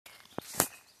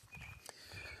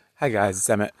Hi guys, it's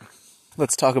Emmett.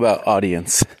 Let's talk about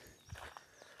audience.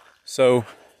 So,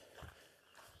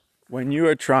 when you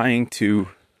are trying to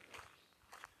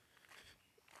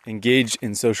engage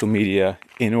in social media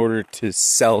in order to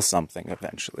sell something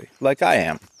eventually, like I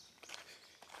am,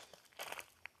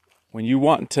 when you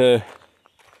want to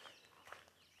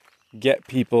get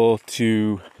people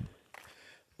to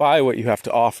buy what you have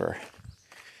to offer,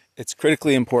 it's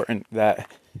critically important that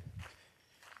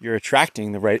you're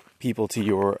attracting the right people to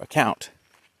your account.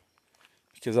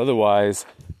 Because otherwise,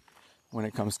 when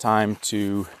it comes time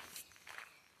to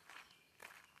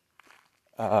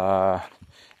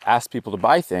ask people to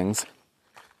buy things,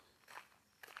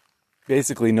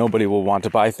 basically nobody will want to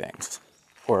buy things,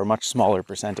 or a much smaller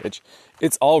percentage.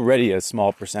 It's already a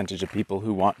small percentage of people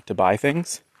who want to buy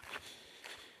things.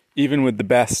 Even with the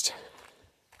best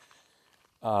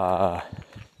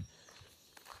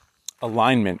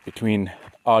alignment between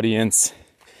audience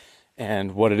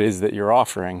and what it is that you're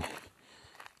offering,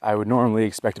 I would normally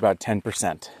expect about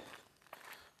 10%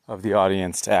 of the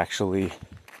audience to actually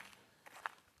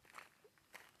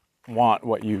want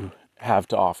what you have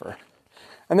to offer.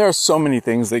 And there are so many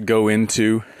things that go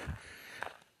into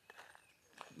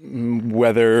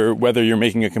whether you're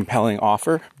making a compelling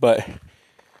offer, but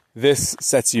this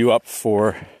sets you up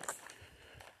for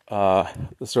the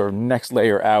sort of next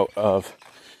layer out of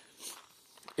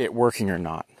it working or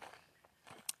not.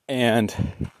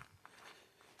 And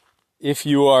if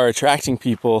you are attracting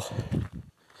people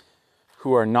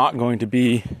who are not going to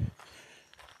be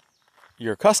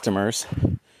your customers,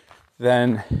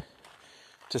 then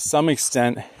to some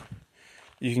extent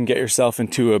you can get yourself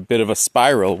into a bit of a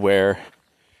spiral where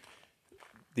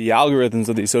the algorithms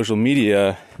of these social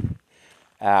media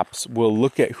apps will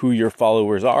look at who your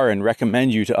followers are and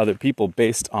recommend you to other people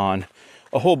based on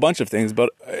a whole bunch of things, but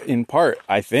in part,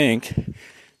 I think,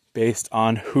 based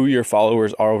on who your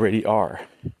followers already are.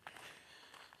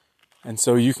 And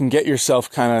so you can get yourself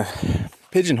kind of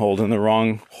pigeonholed in the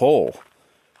wrong hole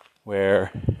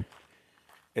where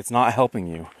it's not helping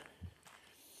you.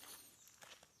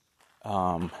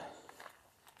 And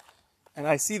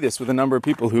I see this with a number of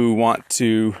people who want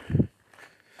to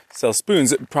sell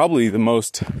spoons. Probably the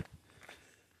most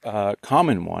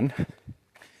common one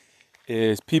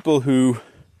is people who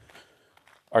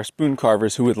are spoon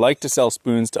carvers who would like to sell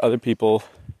spoons to other people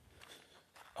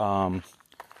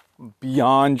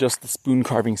beyond just the spoon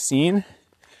carving scene,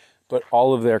 but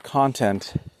all of their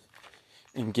content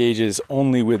engages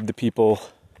only with the people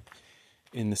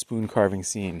in the spoon carving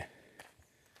scene.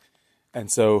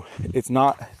 And so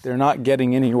they're not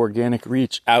getting any organic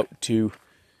reach out to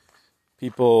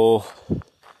people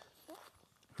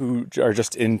who are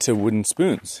just into wooden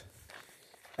spoons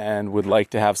and would like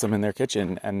to have some in their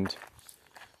kitchen and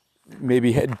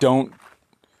maybe don't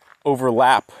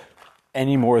overlap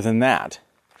any more than that,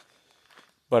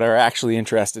 but are actually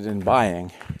interested in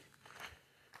buying,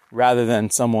 rather than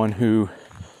someone who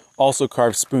also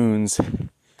carves spoons,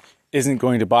 isn't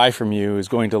going to buy from you, is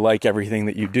going to like everything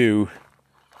that you do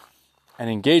and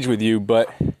engage with you, but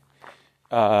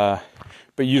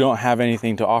you don't have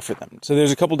anything to offer them. So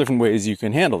there's a couple different ways you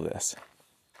can handle this.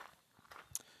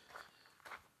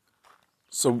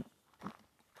 So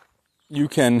you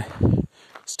can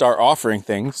start offering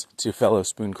things to fellow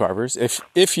spoon carvers.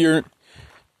 If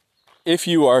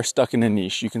you are stuck in a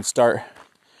niche, you can start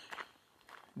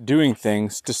doing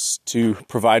things to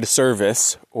provide a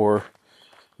service or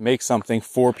make something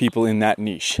for people in that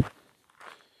niche.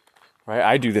 Right?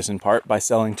 I do this in part by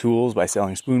selling tools, by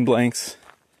selling spoon blanks.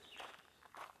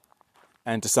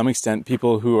 And to some extent,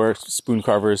 people who are spoon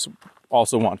carvers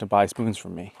also want to buy spoons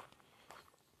from me.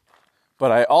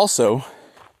 But I also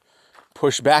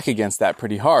push back against that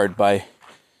pretty hard by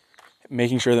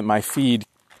making sure that my feed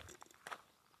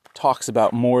talks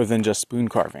about more than just spoon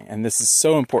carving. And this is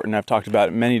so important. I've talked about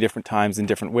it many different times in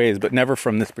different ways, but never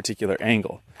from this particular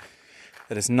angle.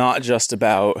 That it's not just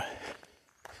about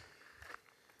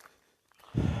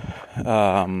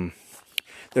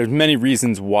there's many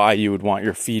reasons why you would want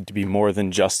your feed to be more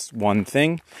than just one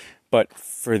thing, but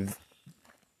for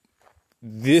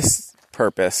this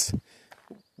purpose,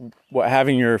 what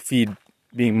having your feed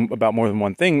being about more than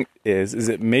one thing is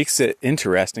it makes it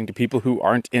interesting to people who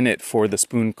aren't in it for the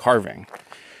spoon carving.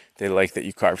 They like that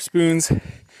you carve spoons,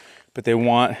 but they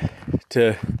want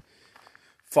to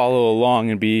follow along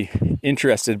and be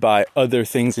interested by other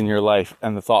things in your life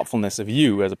and the thoughtfulness of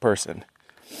you as a person.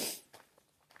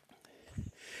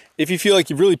 If you feel like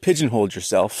you've really pigeonholed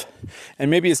yourself, and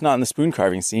maybe it's not in the spoon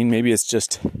carving scene, maybe it's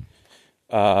just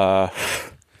by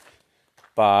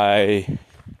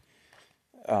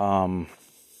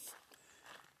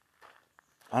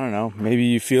I don't know, maybe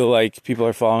you feel like people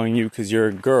are following you because you're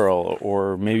a girl,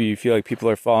 or maybe you feel like people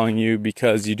are following you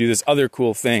because you do this other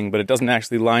cool thing, but it doesn't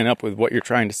actually line up with what you're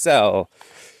trying to sell.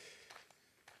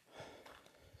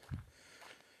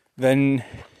 Then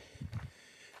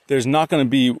there's not going to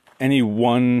be any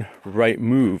one right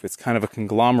move. It's kind of a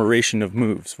conglomeration of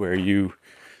moves where you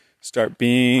start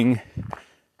being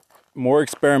more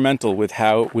experimental with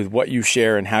what you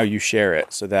share and how you share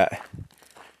it, so that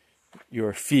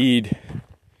your feed,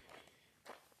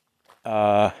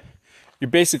 you're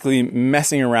basically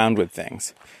messing around with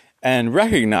things and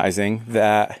recognizing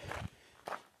that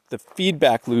the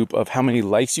feedback loop of how many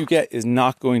likes you get is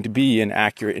not going to be an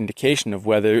accurate indication of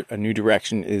whether a new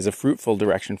direction is a fruitful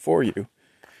direction for you.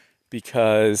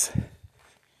 Because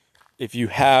if you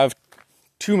have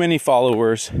too many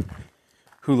followers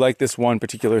who like this one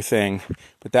particular thing,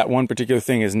 but that one particular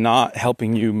thing is not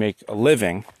helping you make a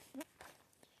living,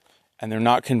 and they're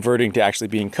not converting to actually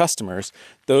being customers,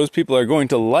 those people are going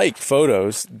to like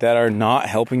photos that are not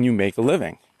helping you make a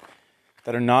living,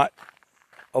 that are not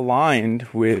aligned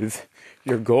with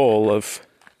your goal of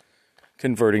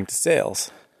converting to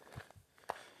sales.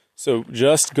 So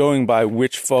just going by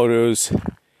which photos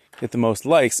get the most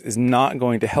likes is not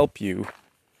going to help you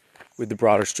with the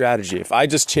broader strategy. If I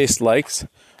just chased likes,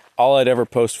 all I'd ever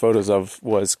post photos of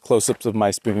was close-ups of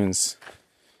my spoons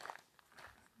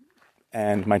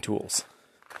and my tools.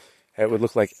 It would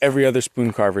look like every other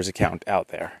spoon carver's account out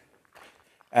there.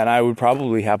 And I would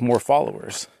probably have more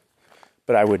followers,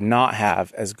 but I would not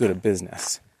have as good a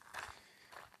business,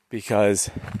 because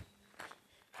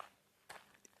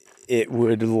it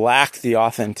would lack the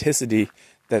authenticity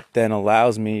that then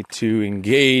allows me to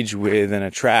engage with and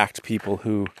attract people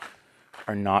who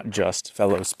are not just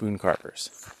fellow spoon carvers.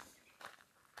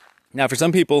 Now, for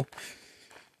some people,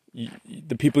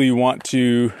 the people you want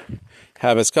to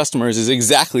have as customers is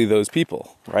exactly those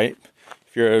people, right?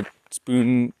 If you're a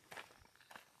spoon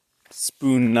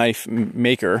knife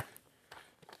maker,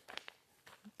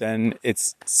 then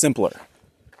it's simpler.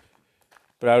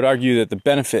 But I would argue that the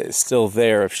benefit is still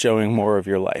there of showing more of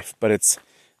your life, but it's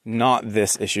not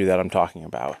this issue that I'm talking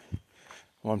about.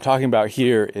 What I'm talking about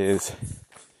here is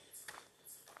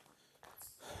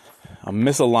a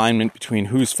misalignment between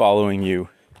who's following you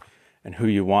and who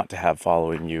you want to have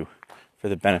following you for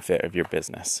the benefit of your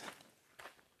business.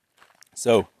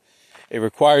 So it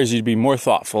requires you to be more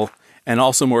thoughtful and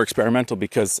also more experimental,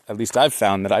 because at least I've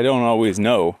found that I don't always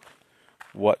know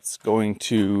what's going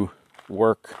to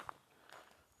work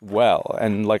well.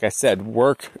 And like I said,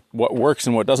 what works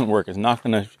and what doesn't work is not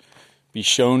going to be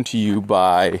shown to you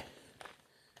by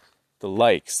the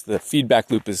likes. The feedback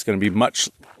loop is going to be much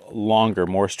longer,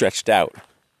 more stretched out.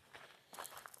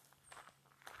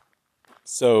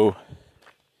 So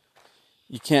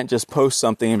you can't just post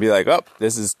something and be like, oh,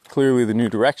 this is clearly the new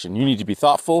direction. You need to be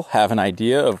thoughtful, have an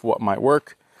idea of what might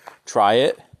work, try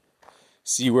it,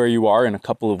 see where you are in a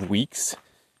couple of weeks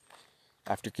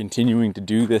after continuing to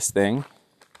do this thing,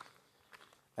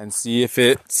 and see if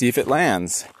it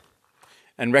lands,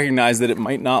 and recognize that it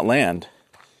might not land.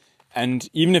 And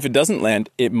even if it doesn't land,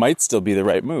 it might still be the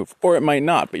right move, or it might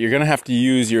not, but you're going to have to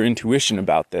use your intuition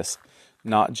about this,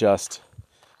 not just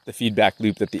the feedback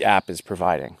loop that the app is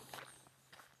providing.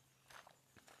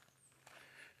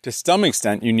 To some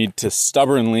extent, you need to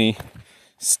stubbornly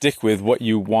stick with what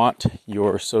you want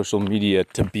your social media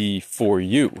to be for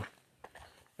you.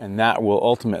 And that will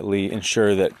ultimately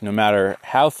ensure that no matter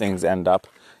how things end up,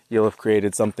 you'll have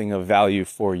created something of value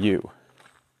for you.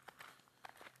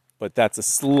 But that's a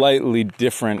slightly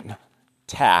different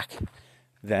tack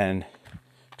than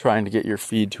trying to get your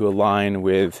feed to align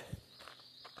with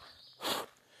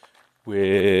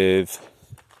a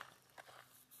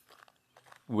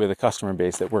customer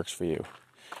base that works for you.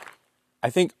 I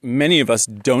think many of us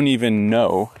don't even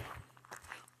know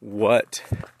what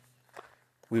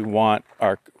we want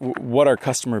what our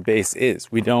customer base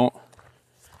is. We don't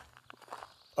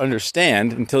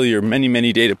understand until you're many,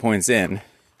 many data points in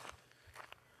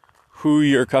who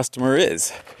your customer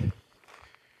is.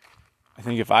 I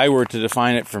think if I were to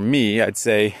define it for me, I'd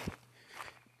say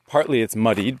partly it's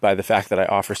muddied by the fact that I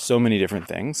offer so many different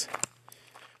things,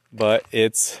 but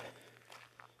it's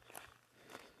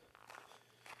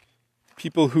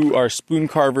people who are spoon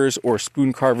carvers or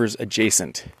spoon carvers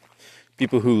adjacent.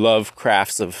 People who love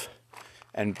crafts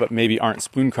but maybe aren't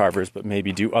spoon carvers, but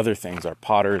maybe do other things, are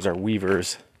potters, are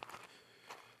weavers.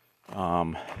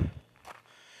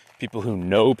 People who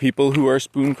know people who are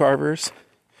spoon carvers,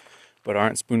 but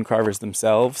aren't spoon carvers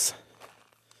themselves.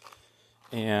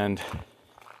 And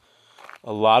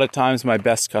a lot of times my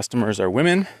best customers are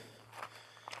women.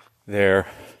 They're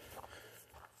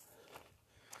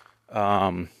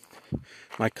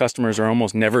My customers are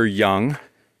almost never young,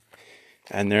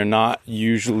 and they're not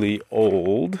usually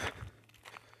old.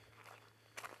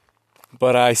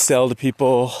 But I sell to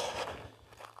people,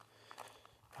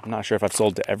 I'm not sure if I've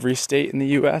sold to every state in the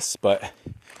US, but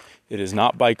it is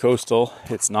not bi-coastal.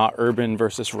 It's not urban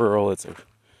versus rural. It's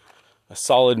a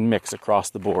solid mix across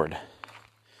the board.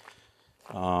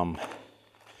 And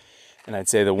I'd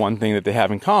say the one thing that they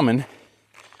have in common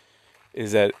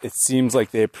is that it seems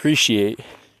like they appreciate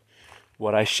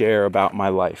what I share about my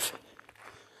life.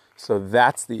 So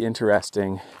that's the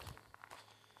interesting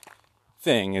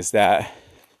thing, is that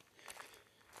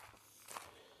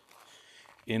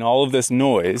in all of this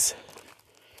noise,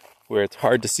 where it's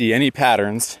hard to see any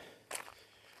patterns,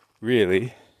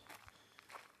 really,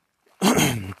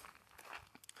 the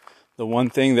one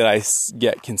thing that I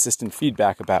get consistent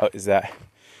feedback about is that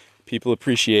people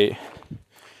appreciate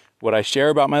what I share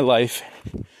about my life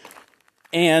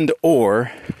and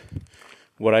or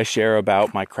what I share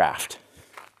about my craft.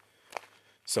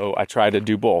 So I try to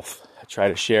do both. I try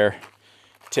to share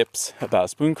tips about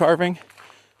spoon carving,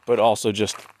 but also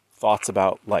just thoughts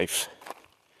about life.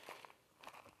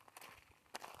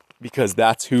 Because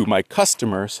that's who my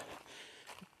customers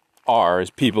are, is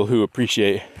people who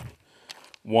appreciate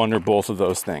one or both of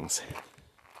those things.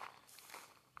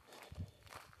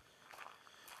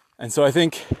 And so I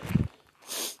think,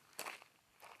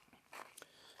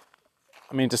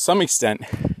 to some extent,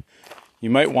 you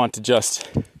might want to just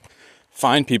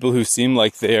find people who seem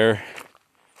like they're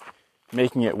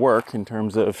making it work in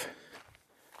terms of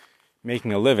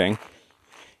making a living,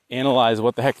 analyze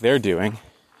what the heck they're doing,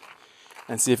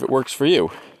 and see if it works for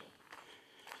you.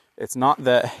 It's not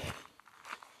that,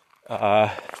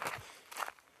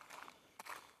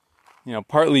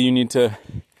 partly you need to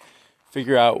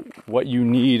figure out what you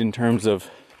need in terms of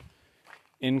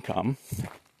income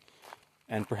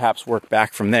and perhaps work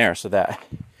back from there, so that,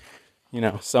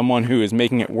 someone who is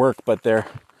making it work but they're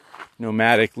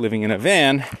nomadic living in a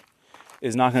van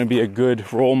is not going to be a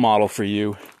good role model for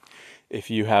you if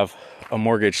you have a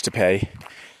mortgage to pay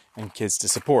and kids to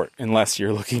support, unless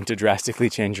you're looking to drastically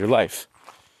change your life.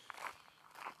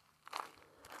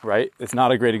 Right? It's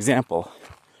not a great example.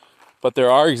 But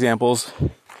there are examples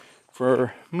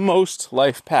for most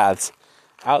life paths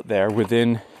out there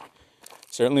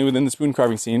certainly within the spoon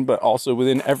carving scene, but also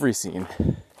within every scene.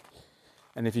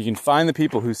 And if you can find the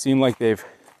people who seem like they've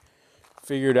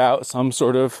figured out some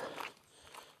sort of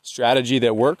strategy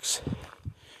that works,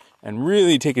 and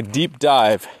really take a deep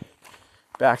dive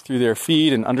back through their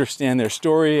feed and understand their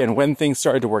story and when things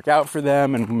started to work out for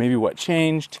them and maybe what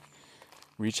changed,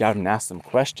 reach out and ask them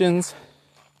questions,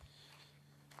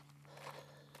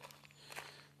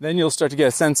 then you'll start to get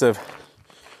a sense of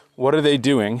what are they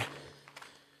doing,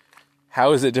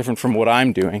 how is it different from what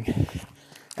I'm doing,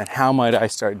 and how might I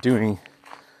start doing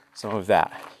some of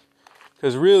that.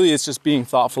 Because really it's just being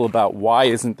thoughtful about, why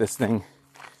isn't this thing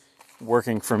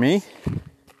working for me?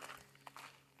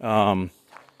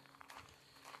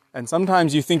 And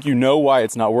sometimes you think you know why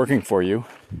it's not working for you,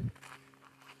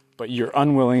 but you're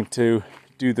unwilling to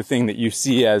do the thing that you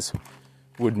see as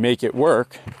would make it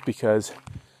work because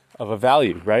of a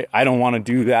value, right? I don't want to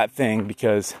do that thing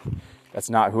because that's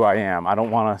not who I am. I don't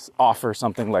want to offer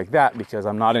something like that because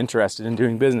I'm not interested in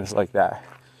doing business like that.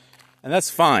 And that's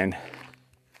fine.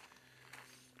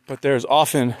 But there's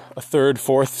often a third,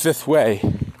 fourth, fifth way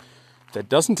that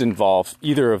doesn't involve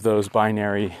either of those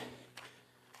binary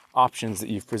options that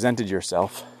you've presented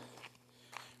yourself,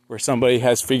 where somebody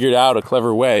has figured out a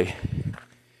clever way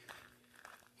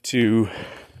to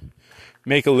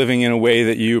make a living in a way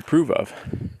that you approve of.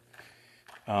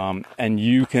 And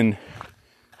you can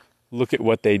look at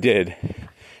what they did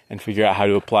and figure out how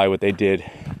to apply what they did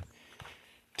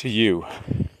to you.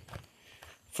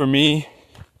 For me,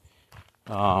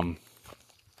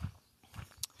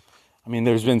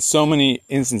 there's been so many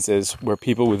instances where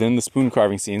people within the spoon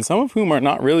carving scene, some of whom are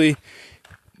not really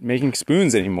making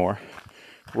spoons anymore,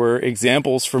 were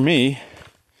examples for me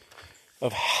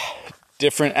of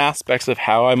different aspects of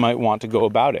how I might want to go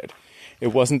about it. It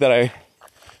wasn't that I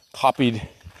copied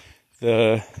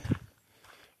the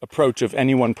approach of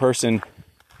any one person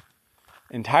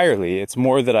entirely. It's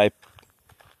more that I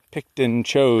picked and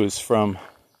chose from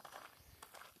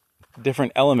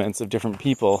different elements of different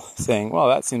people, saying, well,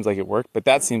 that seems like it worked, but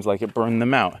that seems like it burned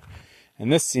them out.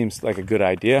 And this seems like a good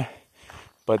idea,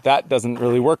 but that doesn't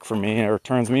really work for me or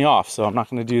turns me off, so I'm not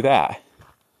going to do that.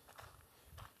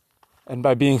 And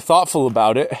by being thoughtful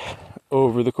about it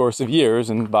over the course of years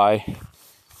and by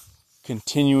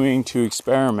continuing to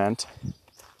experiment,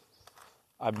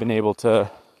 I've been able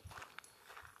to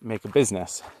make a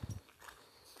business.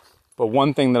 But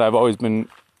one thing that I've always been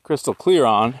crystal clear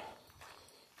on,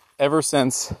 ever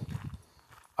since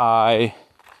I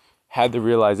had the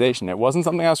realization, it wasn't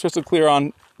something I was crystal clear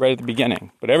on right at the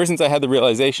beginning, but ever since I had the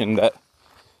realization that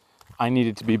I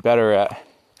needed to be better at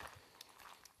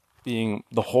being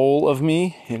the whole of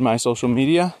me in my social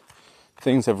media,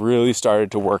 things have really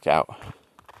started to work out.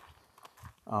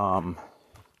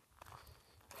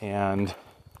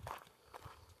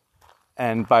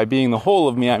 And by being the whole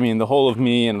of me, I mean the whole of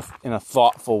me in a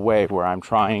thoughtful way, where I'm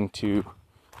trying to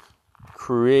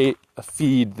create a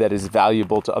feed that is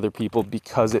valuable to other people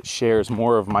because it shares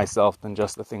more of myself than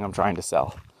just the thing I'm trying to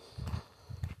sell.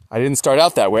 I didn't start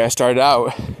out that way. I started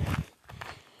out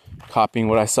copying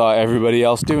what I saw everybody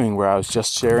else doing, where I was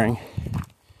just sharing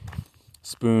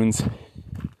spoons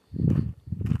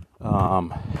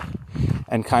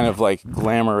and kind of like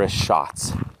glamorous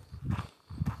shots.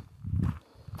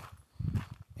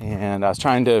 And I was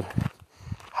trying to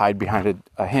hide behind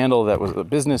a handle that was a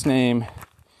business name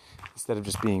instead of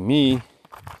just being me.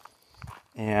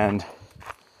 And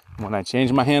when I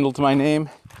changed my handle to my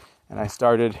name and I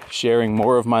started sharing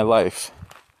more of my life,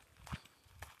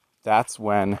 that's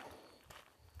when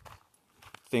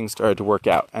things started to work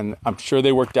out. And I'm sure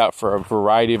they worked out for a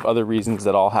variety of other reasons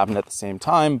that all happened at the same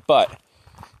time, but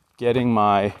getting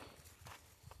my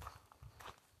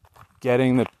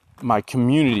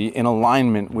community in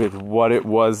alignment with what it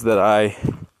was that I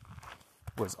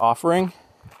was offering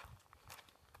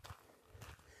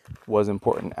was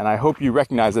important. And I hope you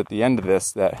recognize at the end of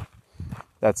this that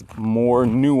that's more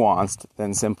nuanced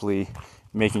than simply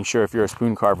making sure, if you're a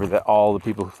spoon carver, that all the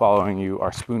people following you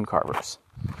are spoon carvers.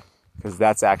 Because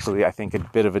that's actually, I think, a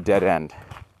bit of a dead end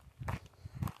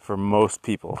for most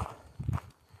people.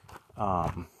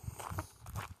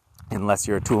 Unless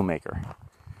you're a tool maker.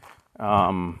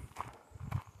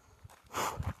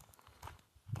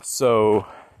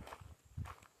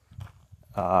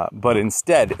 But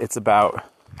instead, it's about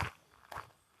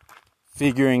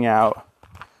figuring out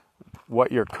why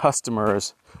your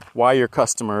customers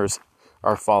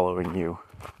are following you.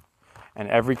 And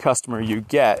every customer you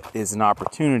get is an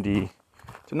opportunity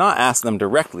to not ask them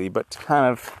directly, but to kind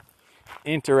of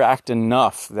interact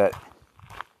enough that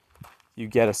you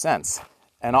get a sense.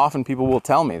 And often people will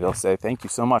tell me, they'll say, "Thank you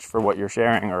so much for what you're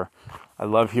sharing," or "I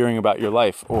love hearing about your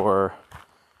life," or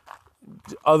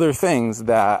other things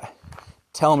that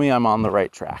tell me I'm on the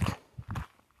right track.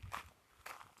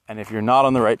 And if you're not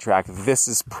on the right track, this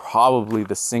is probably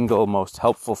the single most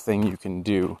helpful thing you can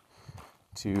do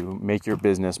to make your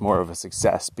business more of a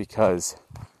success, because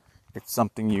it's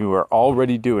something you are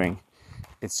already doing.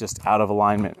 It's just out of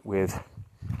alignment with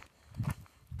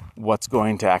what's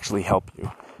going to actually help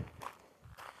you.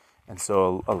 And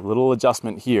so a little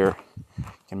adjustment here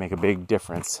can make a big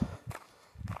difference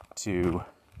to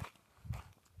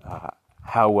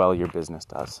how well your business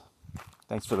does.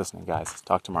 Thanks for listening, guys.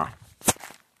 Talk tomorrow.